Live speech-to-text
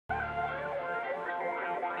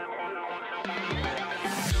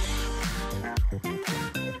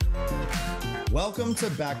Welcome to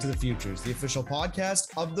Back to the Futures, the official podcast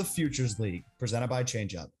of the Futures League, presented by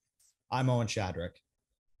ChangeUp. I'm Owen Shadrick.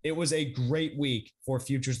 It was a great week for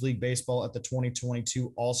Futures League baseball at the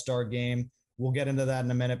 2022 All-Star Game. We'll get into that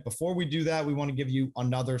in a minute. Before we do that, we want to give you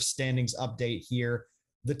another standings update here.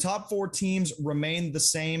 The top four teams remain the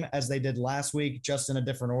same as they did last week, just in a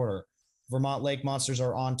different order. Vermont Lake Monsters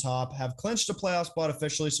are on top, have clinched a playoff spot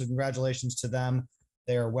officially, so congratulations to them.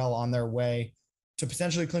 They are well on their way to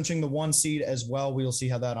potentially clinching the 1 seed as well. We will see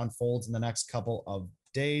how that unfolds in the next couple of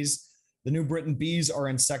days. The New Britain Bees are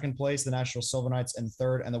in second place, the Nashville Silver Knights in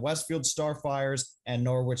third, and the Westfield Starfires and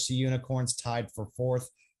Norwich Sea Unicorns tied for fourth.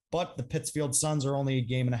 But the Pittsfield Suns are only a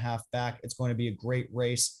game and a half back. It's going to be a great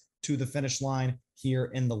race to the finish line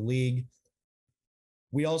here in the league.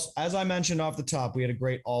 We also, as I mentioned off the top, we had a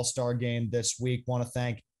great all-star game this week. Want to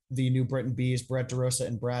thank the New Britain Bees, Brett DeRosa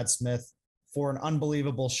and Brad Smith, for an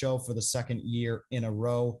unbelievable show for the second year in a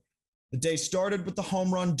row. The day started with the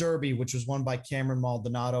Home Run Derby, which was won by Cameron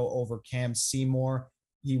Maldonado over Cam Seymour.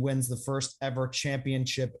 He wins the first ever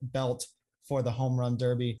championship belt for the Home Run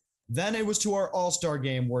Derby. Then it was to our All-Star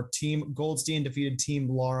Game where Team Goldstein defeated Team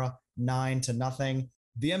Laura 9-0.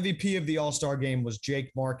 The MVP of the All-Star Game was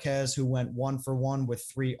Jake Marquez, who went 1-for-1 with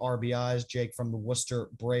 3 RBIs. Jake from the Worcester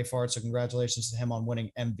Bravehearts, so congratulations to him on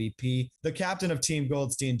winning MVP. The captain of Team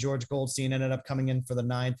Goldstein, George Goldstein, ended up coming in for the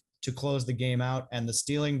 9th to close the game out, and the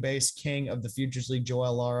stealing base king of the Futures League,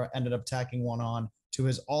 Joel Lara, ended up tacking one on to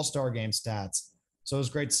his All-Star Game stats. So it was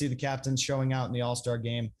great to see the captains showing out in the All-Star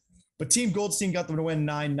Game. But Team Goldstein got them to win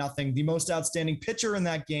 9-0. The most outstanding pitcher in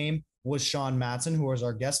that game was Sean Matson, who was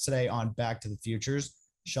our guest today on Back to the Futures.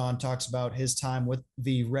 Sean talks about his time with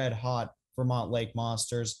the red-hot Vermont Lake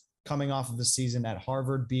Monsters, coming off of the season at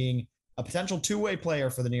Harvard, being a potential two-way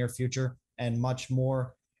player for the near future, and much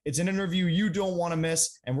more. It's an interview you don't want to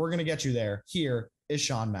miss, and we're going to get you there. Here is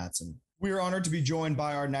Sean Matson. We are honored to be joined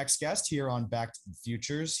by our next guest here on Back to the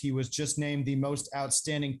Futures. He was just named the most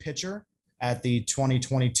outstanding pitcher at the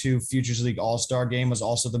 2022 Futures League All-Star Game, was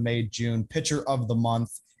also the May-June Pitcher of the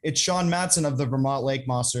Month. It's Sean Matson of the Vermont Lake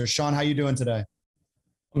Monsters. Sean, how you doing today?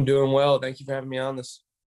 I'm doing well. Thank you for having me on this.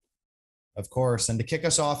 Of course. And to kick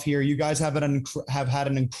us off here, you guys have had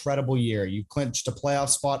an incredible year. You clinched a playoff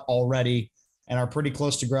spot already and are pretty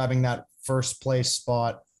close to grabbing that first place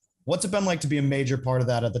spot. What's it been like to be a major part of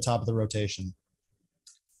that at the top of the rotation?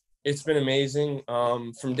 It's been amazing.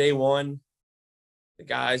 From day one, the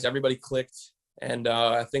guys, everybody clicked. And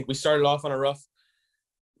I think we started off on a rough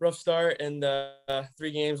start, and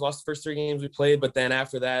 3 games, lost the first 3 games we played. But then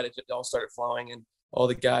after that, it all started flowing, and all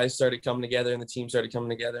the guys started coming together and the team started coming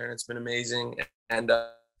together, and it's been amazing. And I'm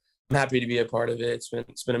happy to be a part of it.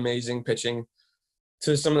 It's been amazing pitching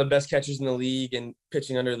to some of the best catchers in the league and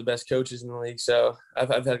pitching under the best coaches in the league. So I've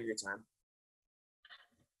had a good time.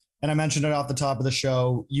 And I mentioned it off the top of the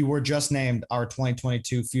show. You were just named our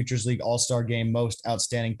 2022 Futures League All-Star Game most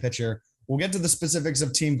outstanding pitcher. We'll get to the specifics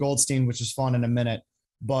of Team Goldstein, which is fun, in a minute.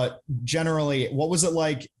 But generally, what was it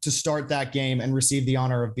like to start that game and receive the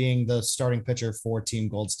honor of being the starting pitcher for Team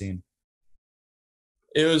Goldstein?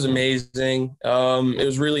 It was amazing. It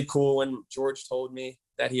was really cool when George told me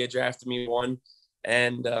that he had drafted me 1,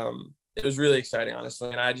 and it was really exciting,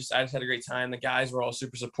 honestly. And I just had a great time. The guys were all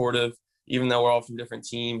super supportive, even though we're all from different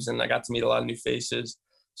teams, and I got to meet a lot of new faces.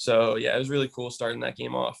 So yeah, it was really cool starting that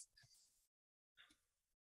game off.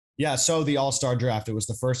 Yeah, so the All-Star Draft, it was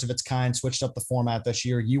the first of its kind, switched up the format this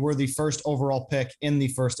year. You were the first overall pick in the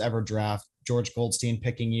first ever draft, George Goldstein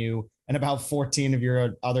picking you, and about 14 of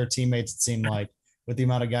your other teammates, it seemed like, with the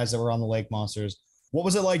amount of guys that were on the Lake Monsters. What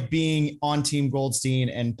was it like being on Team Goldstein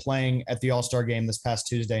and playing at the All-Star Game this past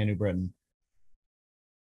Tuesday in New Britain?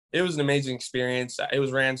 It was an amazing experience. It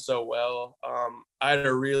was ran so well. I had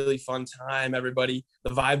a really fun time. Everybody,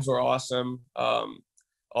 the vibes were awesome.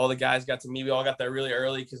 All the guys got to meet. We all got there really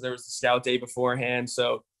early because there was the scout day beforehand.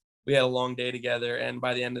 So we had a long day together. And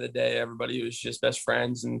by the end of the day, everybody was just best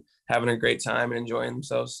friends and having a great time and enjoying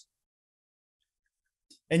themselves.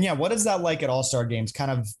 And yeah, what is that like at All-Star Games, kind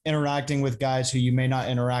of interacting with guys who you may not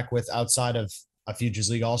interact with outside of a Futures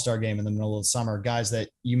League All-Star Game in the middle of the summer, guys that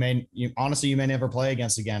you may never play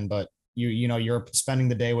against again, but you're spending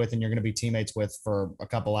the day with and you're going to be teammates with for a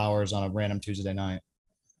couple hours on a random Tuesday night?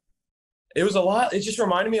 It was a lot. It just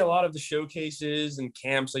reminded me a lot of the showcases and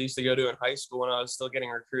camps I used to go to in high school when I was still getting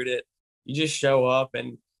recruited. You just show up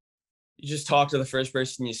and you just talk to the first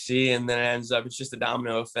person you see, and then it ends up, it's just a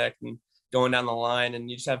domino effect and going down the line, and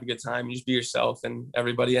you just have a good time. You just be yourself, and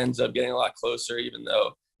everybody ends up getting a lot closer, even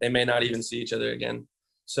though they may not even see each other again.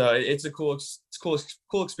 So it's a cool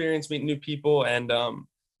experience, meeting new people. And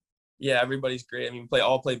yeah, everybody's great. I mean,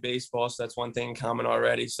 all play baseball, so that's one thing in common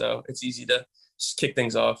already. So it's easy to just kick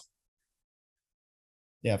things off.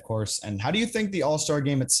 Yeah, of course. And how do you think the All-Star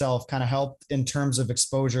game itself kind of helped in terms of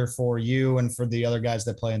exposure for you and for the other guys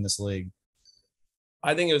that play in this league?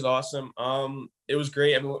 I think it was awesome. It was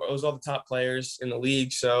great. I mean, it was all the top players in the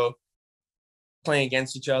league, so playing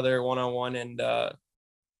against each other one-on-one and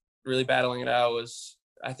really battling it out was,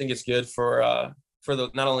 I think it's good for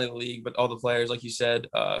the not only the league but all the players, like you said,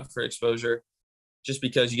 for exposure, just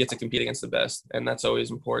because you get to compete against the best, and that's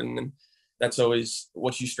always important, and that's always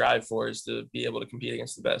what you strive for, is to be able to compete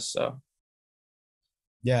against the best. So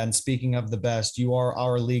Yeah, and speaking of the best, you are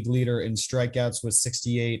our league leader in strikeouts with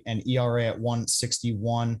 68 and ERA at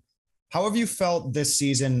 161. How have you felt this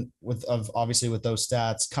season obviously with those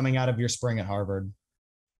stats coming out of your spring at Harvard?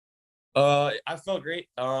 I felt great.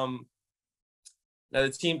 Now the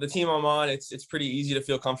team I'm on, it's pretty easy to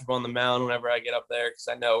feel comfortable on the mound whenever I get up there, because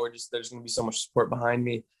I know there's going to be so much support behind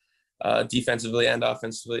me, defensively and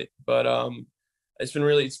offensively. But it's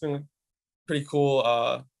been pretty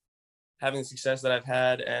cool having the success that I've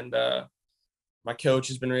had, and my coach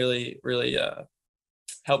has been really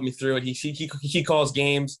helped me through it. He calls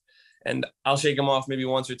games, and I'll shake him off maybe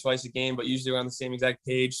once or twice a game, but usually we're on the same exact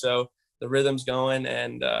page. So the rhythm's going,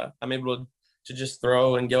 and I'm able to just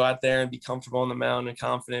throw and go out there and be comfortable on the mound and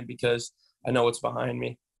confident, because I know what's behind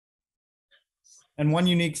me. And one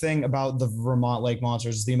unique thing about the Vermont Lake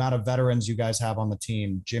Monsters is the amount of veterans you guys have on the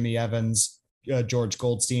team. Jimmy Evans, George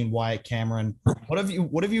Goldstein, Wyatt Cameron. What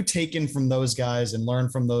have you taken from those guys and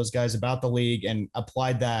learned from those guys about the league and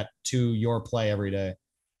applied that to your play every day?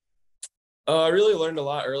 I really learned a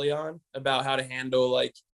lot early on about how to handle,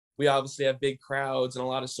 like, we obviously have big crowds and a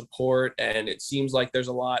lot of support, and it seems like there's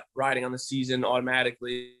a lot riding on the season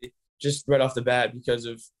automatically just right off the bat because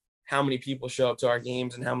of how many people show up to our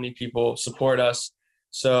games and how many people support us.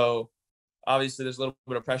 So obviously there's a little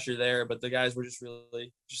bit of pressure there, but the guys were just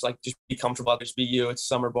really just be comfortable, just be you. It's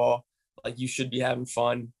summer ball. Like, you should be having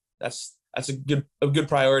fun. That's a good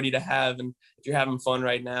priority to have. And if you're having fun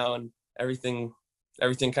right now and everything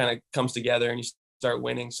kind of comes together and you start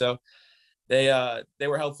winning. So they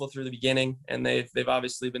were helpful through the beginning, and they've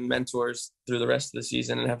obviously been mentors through the rest of the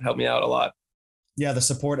season and have helped me out a lot. Yeah, the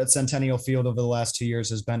support at Centennial Field over the last 2 years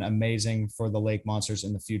has been amazing for the Lake Monsters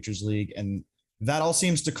in the Futures League. And that all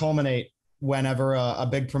seems to culminate whenever a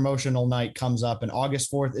big promotional night comes up. And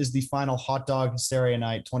August 4th is the final hot dog hysteria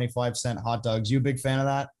night, 25-cent hot dogs. You a big fan of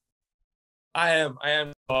that? I am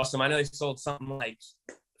awesome. I know they sold something like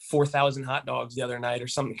 4,000 hot dogs the other night or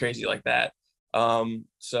something crazy like that.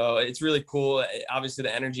 So it's really cool. Obviously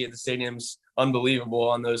the energy at the stadium's unbelievable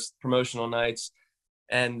on those promotional nights.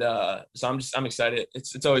 And so I'm excited.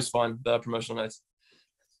 It's always fun, the promotional nights.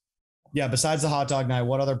 Yeah, besides the hot dog night,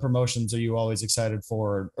 what other promotions are you always excited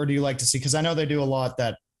for? Or do you like to see? Because I know they do a lot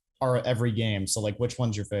that are at every game. So, like, which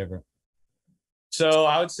one's your favorite? So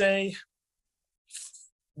I would say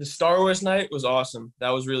the Star Wars night was awesome. That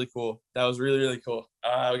was really cool. That was really, really cool.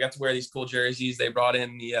 We got to wear these cool jerseys. They brought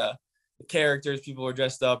in the characters. People were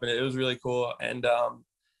dressed up, and it was really cool. And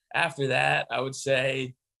after that, I would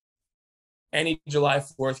say any July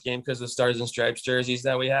 4th game, because of the Stars and Stripes jerseys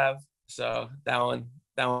that we have. So that one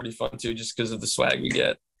would be fun too, just because of the swag we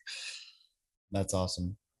get. That's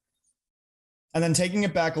awesome. And then taking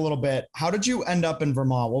it back a little bit, how did you end up in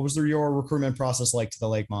Vermont? What was your recruitment process like to the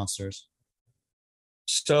Lake Monsters?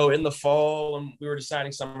 So in the fall, when we were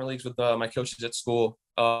deciding summer leagues with my coaches at school,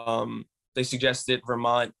 they suggested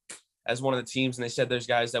Vermont as one of the teams, and they said there's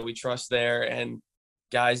guys that we trust there and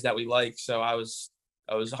guys that we like. So I was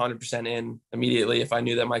 100% in immediately if I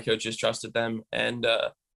knew that my coaches trusted them, and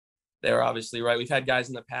they were obviously right. We've had guys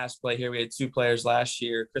in the past play here. We had 2 players last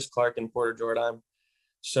year, Chris Clark and Porter Jordan.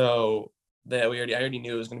 So I already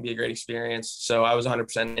knew it was going to be a great experience. So I was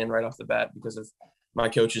 100% in right off the bat because of my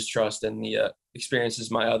coach's trust and the experiences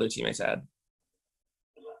my other teammates had.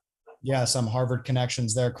 Yeah, some Harvard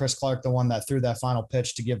connections there. Chris Clark, the one that threw that final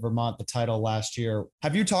pitch to give Vermont the title last year.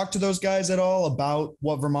 Have you talked to those guys at all about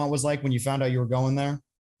what Vermont was like when you found out you were going there?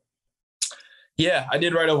 Yeah, I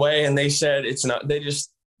did right away. And they said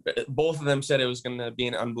both of them said it was going to be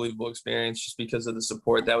an unbelievable experience just because of the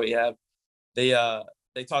support that we have. They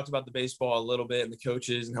talked about the baseball a little bit and the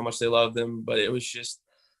coaches and how much they love them, but it was just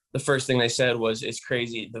the first thing they said was, it's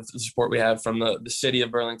crazy the support we have from the city of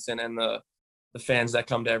Burlington and the fans that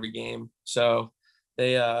come to every game. So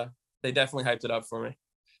they definitely hyped it up for me,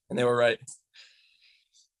 and they were right.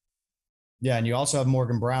 Yeah, and you also have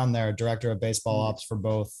Morgan Brown there, director of baseball ops for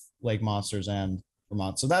both Lake Monsters and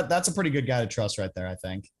Vermont. So that's a pretty good guy to trust right there, I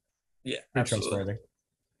think. Yeah, pretty absolutely. trustworthy.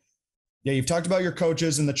 Yeah, you've talked about your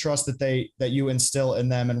coaches and the trust that you instill in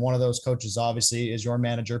them, and one of those coaches obviously is your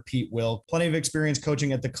manager, Pete Wilk. Plenty of experience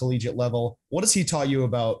coaching at the collegiate level. What has he taught you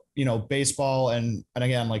about, baseball and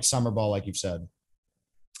again, like summer ball, like you've said?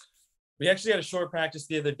 We actually had a short practice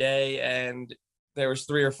the other day, and there was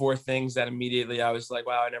 3 or 4 things that immediately I was like,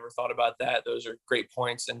 wow, I never thought about that. Those are great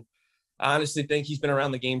points. And I honestly think he's been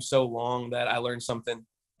around the game so long that I learned something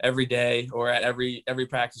every day or at every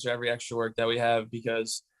practice or every extra work that we have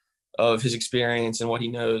because of his experience and what he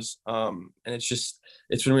knows. And it's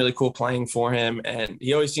been really cool playing for him. And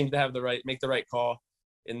he always seems to have make the right call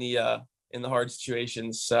in the hard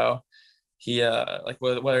situations. So he like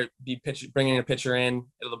whether it be bringing a pitcher in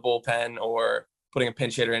to the bullpen or putting a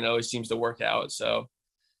pinch hitter in, it always seems to work out. So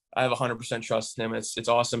I have 100% trust in him. It's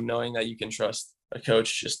awesome knowing that you can trust a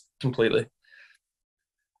coach just completely.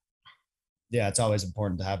 Yeah, it's always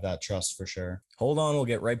important to have that trust for sure. Hold on, we'll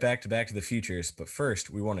get right back to the futures, but first,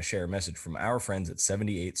 we want to share a message from our friends at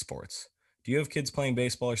 78 Sports. Do you have kids playing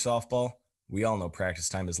baseball or softball? We all know practice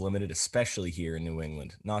time is limited, especially here in New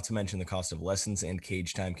England, not to mention the cost of lessons and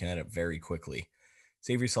cage time can add up very quickly.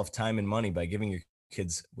 Save yourself time and money by giving your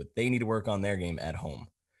kids what they need to work on their game at home.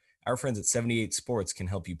 Our friends at 78 Sports can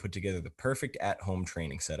help you put together the perfect at-home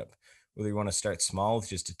training setup. Whether you want to start small with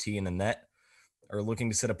just a tee and a net, or looking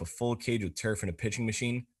to set up a full cage with turf and a pitching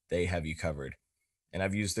machine, they have you covered. And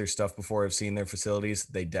I've used their stuff before. I've seen their facilities.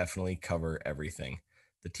 They definitely cover everything.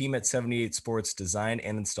 The team at 78 Sports design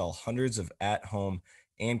and install hundreds of at-home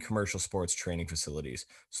and commercial sports training facilities.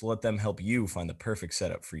 So let them help you find the perfect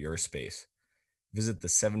setup for your space. Visit the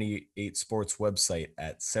 78 Sports website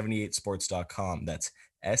at 78sports.com. That's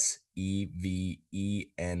SEVENTY,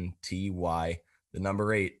 the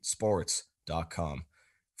number 8, sports.com.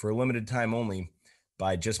 For a limited time only,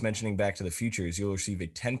 by just mentioning Back to the Futures, you'll receive a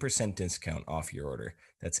 10% discount off your order.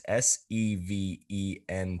 That's SEVENTY,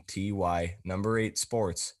 number 8,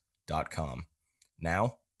 sports.com.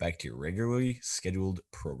 Now, back to your regularly scheduled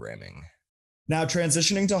programming. Now,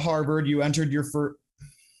 transitioning to Harvard, you ended your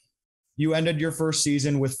first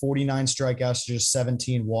season with 49 strikeouts, just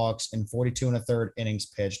 17 walks, and 42 and a third innings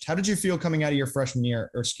pitched. How did you feel coming out of your first year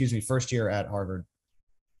at Harvard?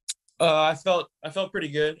 I felt pretty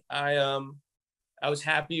good. I was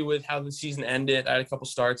happy with how the season ended. I had a couple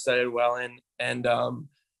starts that I did well in, and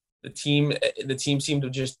the team seemed to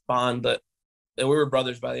just bond. That we were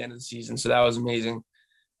brothers by the end of the season, so that was amazing.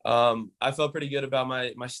 I felt pretty good about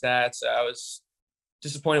my stats. I was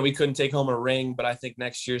disappointed we couldn't take home a ring, but I think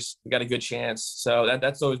next year's we got a good chance. So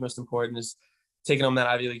that's always most important, is taking home that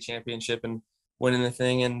Ivy League championship and winning the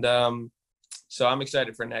thing. And so I'm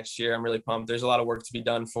excited for next year. I'm really pumped. There's a lot of work to be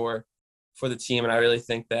done for the team, and I really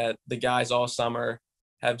think that the guys all summer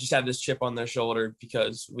have just had this chip on their shoulder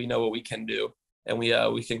because we know what we can do, and we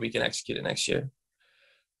think we can execute it next year.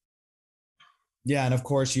 Yeah, and of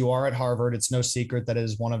course you are at Harvard. It's no secret that it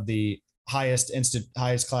is one of the highest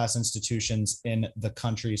class institutions in the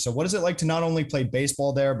country. So what is it like to not only play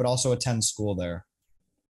baseball there, but also attend school there?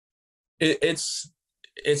 It's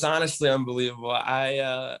honestly unbelievable.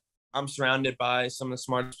 I'm surrounded by some of the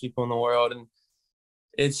smartest people in the world, and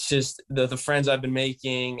it's just the friends I've been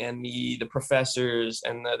making and the professors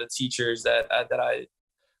and the teachers that I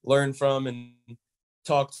learn from and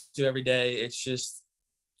talk to every day.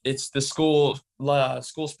 It's the school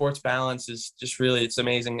sports balance is just really, it's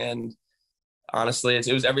amazing. And honestly,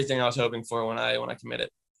 it was everything I was hoping for when I committed.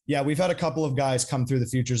 Yeah, we've had a couple of guys come through the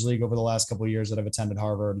Futures League over the last couple of years that have attended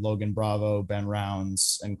Harvard: Logan Bravo, Ben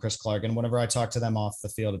Rounds, and Chris Clark. And whenever I talked to them off the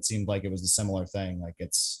field, it seemed like it was a similar thing. Like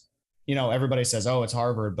it's, everybody says, oh, it's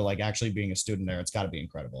Harvard, but like actually being a student there, it's got to be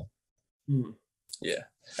incredible. Yeah,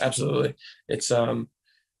 absolutely. It's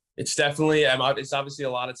definitely, it's obviously a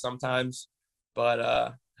lot at sometimes,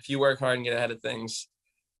 but if you work hard and get ahead of things,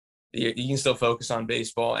 you can still focus on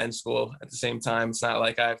baseball and school at the same time. It's not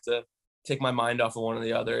like I have to take my mind off of one or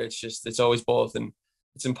the other. It's always both. And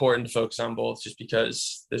it's important to focus on both just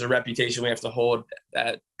because there's a reputation we have to hold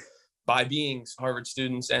that by being Harvard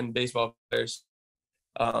students and baseball players.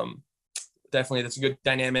 Definitely that's a good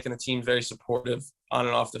dynamic, and the team's very supportive on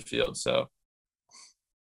and off the field. So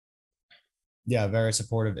yeah, very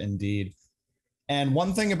supportive indeed. And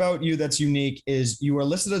one thing about you that's unique is you are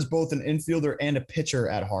listed as both an infielder and a pitcher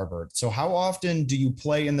at Harvard. So how often do you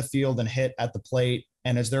play in the field and hit at the plate?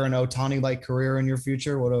 And is there an Ohtani-like career in your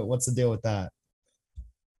future? What's the deal with that?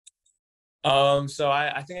 So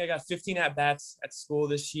I think I got 15 at-bats at school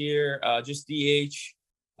this year, just DH.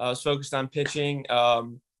 I was focused on pitching.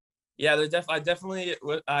 Yeah, I'm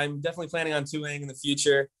definitely planning on touring in the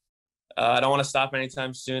future. I don't want to stop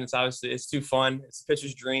anytime soon. It's too fun. It's a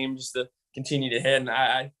pitcher's dream just to continue to hit.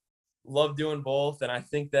 And love doing both, and I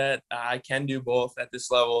think that I can do both at this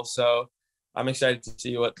level. So I'm excited to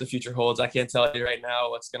see what the future holds. I can't tell you right now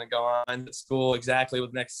what's going to go on at school exactly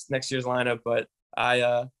with next year's lineup, but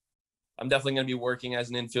I'm definitely going to be working as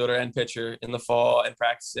an infielder and pitcher in the fall and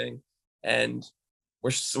practicing. And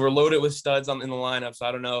we're loaded with studs in the lineup, so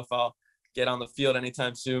I don't know if I'll get on the field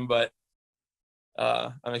anytime soon, but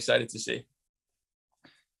I'm excited to see.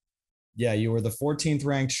 Yeah, you were the 14th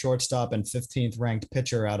ranked shortstop and 15th ranked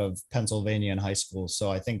pitcher out of Pennsylvania in high school.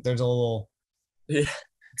 So I think there's a little, yeah,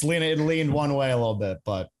 it leaned one way a little bit,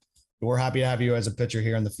 but we're happy to have you as a pitcher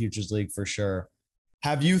here in the Futures League for sure.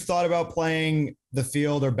 Have you thought about playing the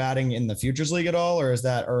field or batting in the Futures League at all, or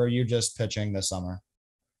are you just pitching this summer?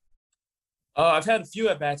 I've had a few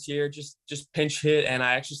at bats here, just pinch hit, and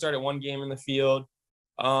I actually started one game in the field.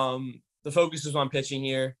 The focus is on pitching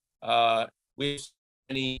here. We have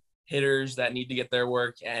many hitters that need to get their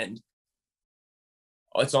work, and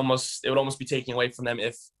it would almost be taking away from them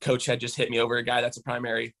if coach had just hit me over a guy that's a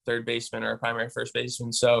primary third baseman or a primary first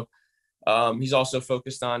baseman. So he's also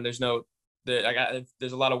focused on there's a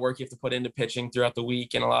lot of work you have to put into pitching throughout the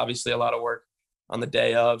week, and obviously a lot of work on the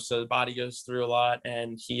day of. So the body goes through a lot,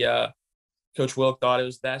 and Coach Wilk thought it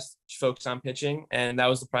was best to focus on pitching, and that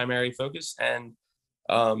was the primary focus, and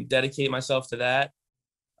dedicate myself to that.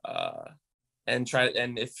 And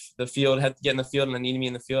if the field had to get in the field and they needed me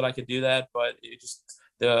in the field, I could do that. But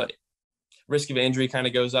the risk of injury kind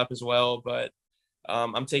of goes up as well. But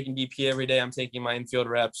I'm taking BP every day. I'm taking my infield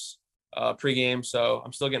reps pregame. So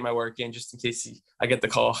I'm still getting my work in just in case I get the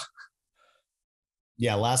call.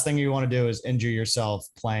 Yeah, last thing you want to do is injure yourself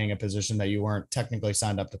playing a position that you weren't technically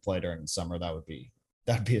signed up to play during the summer. That'd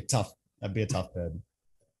be a tough bid.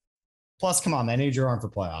 Plus, come on, they need your arm for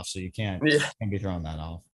playoffs, so you can't be throwing that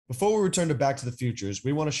off. Before we return to Back to the Futures,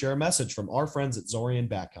 we want to share a message from our friends at Zorian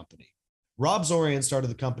Bat Company. Rob Zorian started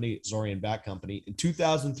the company, Zorian Bat Company, in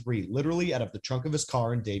 2003, literally out of the trunk of his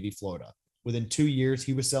car in Davie, Florida. Within 2 years,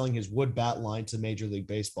 he was selling his wood bat line to Major League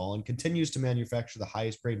Baseball and continues to manufacture the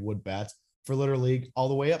highest grade wood bats for Little League all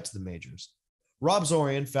the way up to the majors. Rob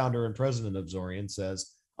Zorian, founder and president of Zorian,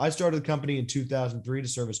 says, "I started the company in 2003 to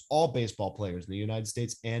service all baseball players in the United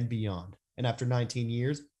States and beyond. And after 19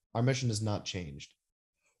 years, our mission has not changed.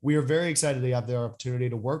 We are very excited to have the opportunity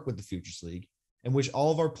to work with the Futures League and wish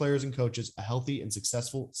all of our players and coaches a healthy and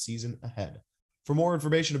successful season ahead. For more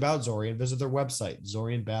information about Zorian, visit their website,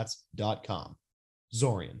 zorianbats.com.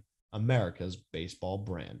 Zorian, America's baseball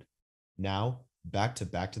brand." Now, back to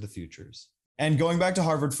the Futures. And going back to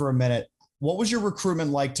Harvard for a minute, what was your recruitment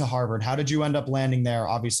like to Harvard? How did you end up landing there?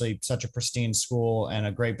 Obviously, such a pristine school and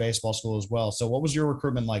a great baseball school as well. So what was your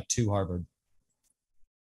recruitment like to Harvard?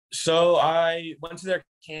 So I went to their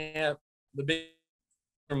camp. The big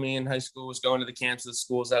for me in high school was going to the camps of the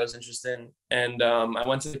schools I was interested in. And I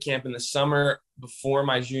went to the camp in the summer before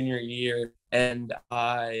my junior year, and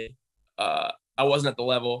I wasn't at the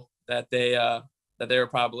level that they were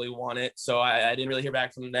probably wanted. So I didn't really hear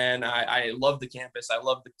back from them then. I loved the campus. I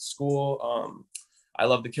loved the school. I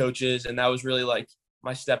loved the coaches, and that was really like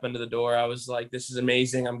my step into the door. I was like, this is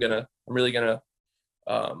amazing. I'm really gonna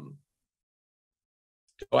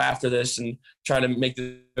go after this and try to make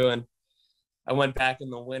this do. And I went back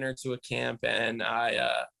in the winter to a camp, and I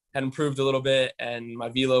had improved a little bit, and my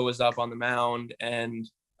velo was up on the mound, and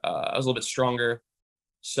I was a little bit stronger.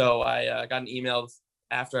 So I got an email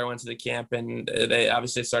after I went to the camp, and they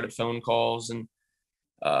obviously started phone calls, and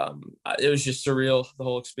it was just surreal, the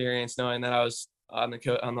whole experience, knowing that I was on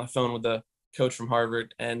the phone with the coach from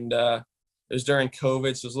Harvard. And it was during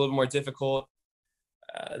COVID, so it was a little more difficult.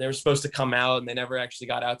 They were supposed to come out, and they never actually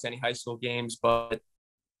got out to any high school games, but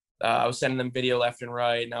I was sending them video left and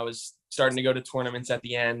right, and I was starting to go to tournaments at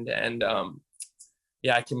the end. And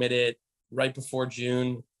I committed right before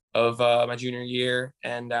June of my junior year.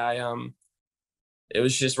 And it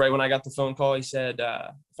was just right when I got the phone call. He said,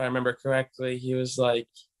 if I remember correctly, he was like,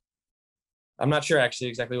 I'm not sure actually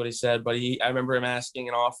exactly what he said, but I remember him asking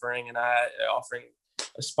and offering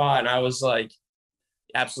a spot. And I was like,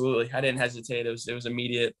 absolutely. I didn't hesitate. It was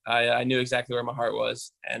immediate. I knew exactly where my heart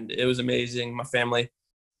was, and it was amazing. My family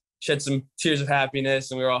shed some tears of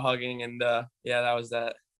happiness, and we were all hugging. And that was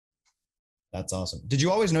that. That's awesome. Did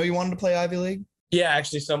you always know you wanted to play Ivy League? Yeah,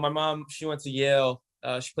 actually. So my mom, she went to Yale.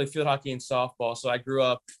 She played field hockey and softball. So I grew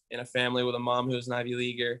up in a family with a mom who was an Ivy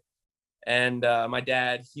Leaguer. And my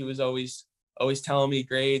dad, he was always telling me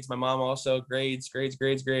grades. My mom also grades.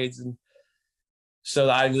 And so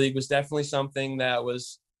the Ivy League was definitely something that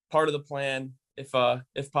was part of the plan, if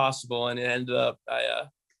possible. And I ended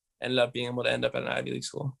up being able to end up at an Ivy League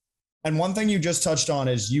school. And one thing you just touched on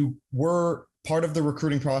is you were part of the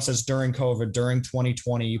recruiting process during COVID, during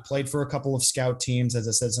 2020. You played for a couple of scout teams, as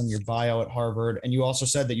it says on your bio at Harvard. And you also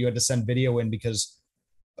said that you had to send video in because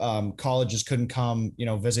colleges couldn't come,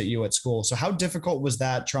 visit you at school. So how difficult was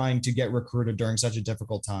that trying to get recruited during such a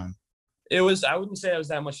difficult time? It was, I wouldn't say it was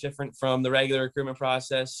that much different from the regular recruitment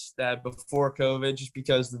process that before COVID, just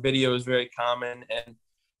because the video is very common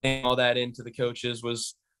and all that into the coaches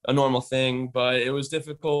was a normal thing. But it was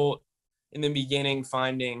difficult in the beginning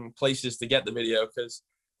finding places to get the video because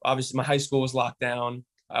obviously my high school was locked down.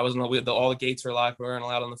 I wasn't, all the gates were locked. We weren't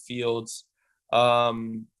allowed on the fields.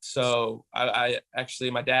 So I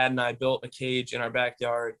actually, my dad and I built a cage in our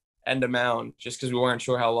backyard and a mound just because we weren't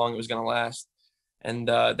sure how long it was going to last. And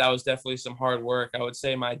that was definitely some hard work. I would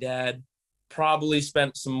say my dad probably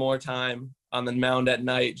spent some more time on the mound at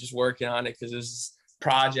night just working on it because it was a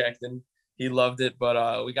project and he loved it.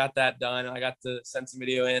 But we got that done. I got to send some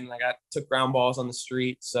video in. And took ground balls on the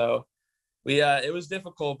street. So it was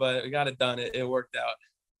difficult, but we got it done. It worked out.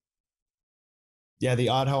 Yeah, the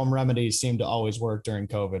odd home remedies seem to always work during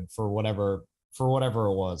COVID for whatever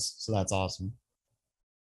it was. So that's awesome.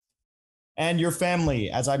 And your family,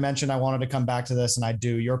 as I mentioned, I wanted to come back to this, and I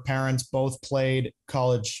do. Your parents both played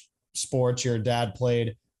college sports. Your dad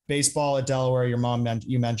played baseball at Delaware. Your mom,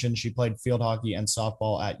 you mentioned she played field hockey and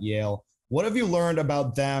softball at Yale. What have you learned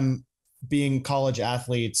about them being college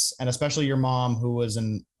athletes, and especially your mom, who was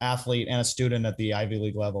an athlete and a student at the Ivy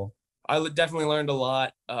League level? I definitely learned a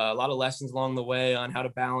lot of lessons along the way on how to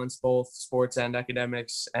balance both sports and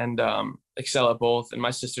academics and excel at both. And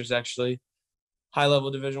my sister's actually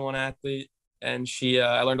high-level Division I athlete, and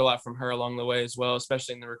I learned a lot from her along the way as well,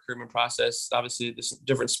 especially in the recruitment process. Obviously, this is a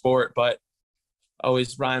different sport, but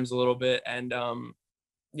always rhymes a little bit. And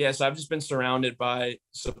so I've just been surrounded by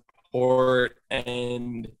support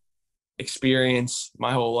and experience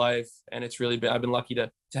my whole life, and I've been lucky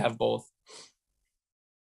to have both.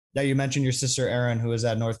 Yeah, you mentioned your sister Erin, who is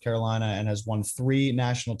at North Carolina and has won 3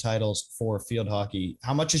 national titles for field hockey.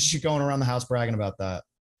 How much is she going around the house bragging about that?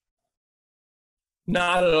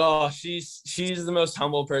 Not at all. She's the most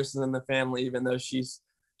humble person in the family, even though she's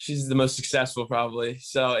the most successful probably.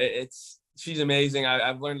 So she's amazing.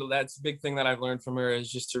 I've learned that's a big thing that I've learned from her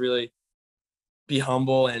is just to really be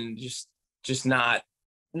humble and just not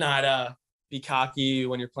be cocky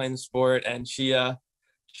when you're playing the sport. And she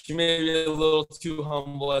may be a little too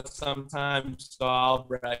humble at some times, so I'll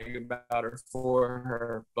brag about her for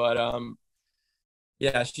her. But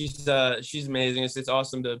yeah, she's amazing. It's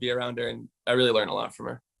awesome to be around her, and I really learned a lot from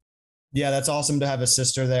her. Yeah, that's awesome to have a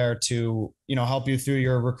sister there to, help you through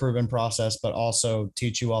your recruitment process, but also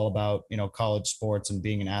teach you all about, college sports and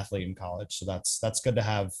being an athlete in college. So that's good to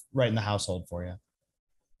have right in the household for you.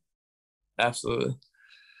 Absolutely.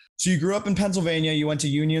 So you grew up in Pennsylvania. You went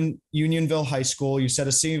to Unionville High School. You set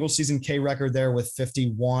a single season K record there with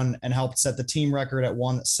 51 and helped set the team record at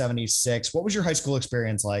 176. What was your high school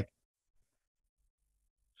experience like?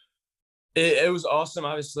 It was awesome.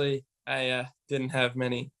 Obviously, I didn't have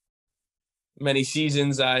many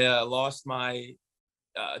seasons. I lost my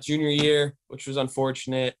junior year, which was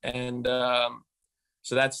unfortunate, and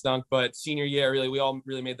so that stunk. But senior year, we all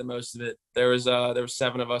really made the most of it. There was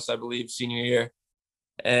 7 of us, I believe, senior year.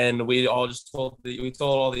 And we all just told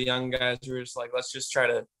all the young guys, we were just like, let's just try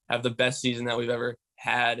to have the best season that we've ever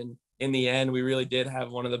had. And in the end, we really did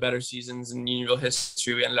have one of the better seasons in Unionville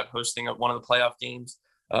history. We ended up hosting one of the playoff games.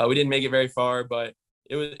 We didn't make it very far, but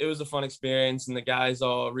it was a fun experience. And the guys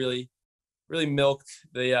all really, really milked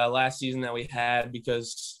the last season that we had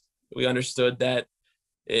because we understood that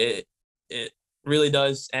it really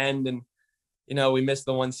does end. And we missed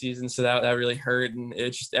the one season, so that really hurt, and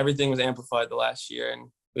it just everything was amplified the last year, and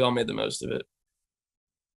we all made the most of it.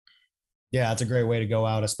 Yeah, it's a great way to go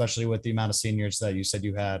out, especially with the amount of seniors that you said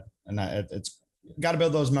you had, and it's got to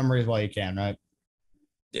build those memories while you can, right?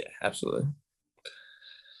 Yeah, absolutely.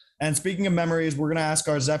 And speaking of memories, we're going to ask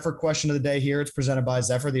our Zephyr question of the day here. It's presented by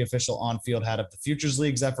Zephyr, the official on-field hat of the Futures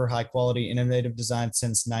League. Zephyr, high-quality, innovative design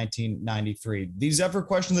since 1993. The Zephyr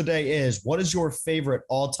question of the day is, what is your favorite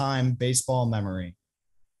all-time baseball memory?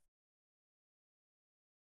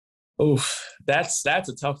 Oof, that's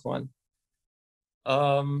a tough one.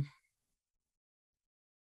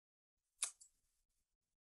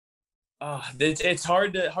 It's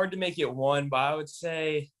hard to make it one, but I would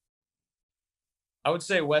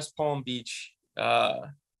say West Palm Beach,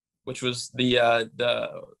 which was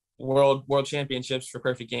the world championships for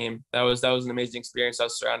perfect game. That was an amazing experience. I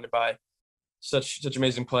was surrounded by such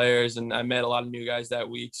amazing players, and I met a lot of new guys that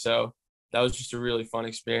week. So that was just a really fun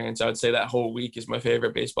experience. I would say that whole week is my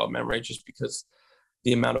favorite baseball memory, just because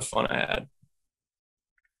the amount of fun I had.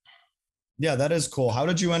 Yeah, that is cool. How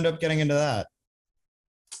did you end up getting into that?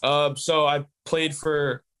 So I played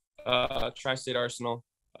for Tri-State Arsenal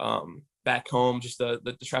back home, just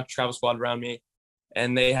the travel squad around me.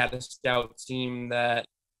 And they had a scout team that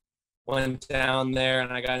went down there,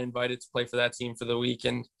 and I got invited to play for that team for the week.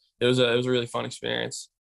 And it was a really fun experience.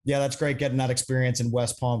 Yeah, that's great getting that experience in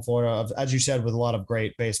West Palm, Florida, as you said, with a lot of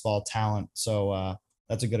great baseball talent. So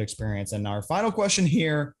that's a good experience. And our final question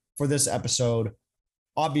here for this episode,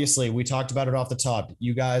 obviously, we talked about it off the top.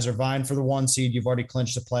 You guys are vying for the 1 seed. You've already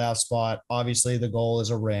clinched a playoff spot. Obviously, the goal is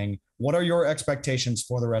a ring. What are your expectations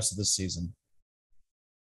for the rest of this season?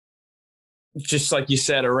 Just like you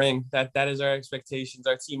said, a ring. That is our expectations.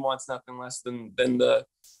 Our team wants nothing less than the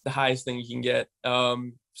highest thing you can get.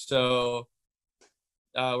 So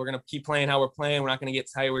we're gonna keep playing how we're playing. We're not gonna get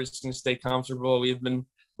tight. We're just gonna stay comfortable. We've been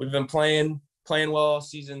playing well all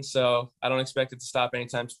season, so I don't expect it to stop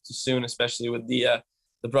anytime too soon, especially with the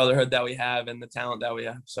brotherhood that we have and the talent that we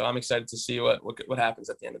have. So I'm excited to see what happens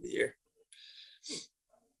at the end of the year.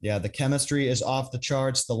 Yeah, the chemistry is off the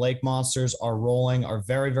charts. The Lake Monsters are rolling, are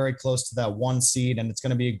very, very close to that 1 seed, and it's going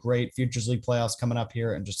to be a great Futures League playoffs coming up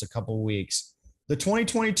here in just a couple of weeks. The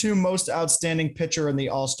 2022 most outstanding pitcher in the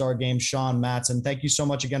All-Star game, Sean Matson. Thank you so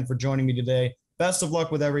much again for joining me today. Best of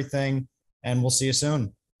luck with everything, and we'll see you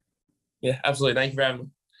soon. Yeah, absolutely. Thank you for having me.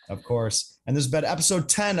 Of course. And this has been episode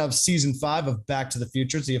 10 of season 5 of Back to the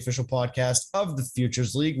Futures, the official podcast of the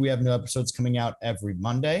Futures League. We have new episodes coming out every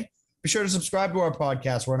Monday. Be sure to subscribe to our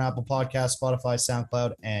podcast. We're on Apple Podcasts, Spotify,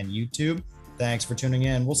 SoundCloud, and YouTube. Thanks for tuning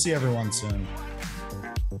in. We'll see everyone soon.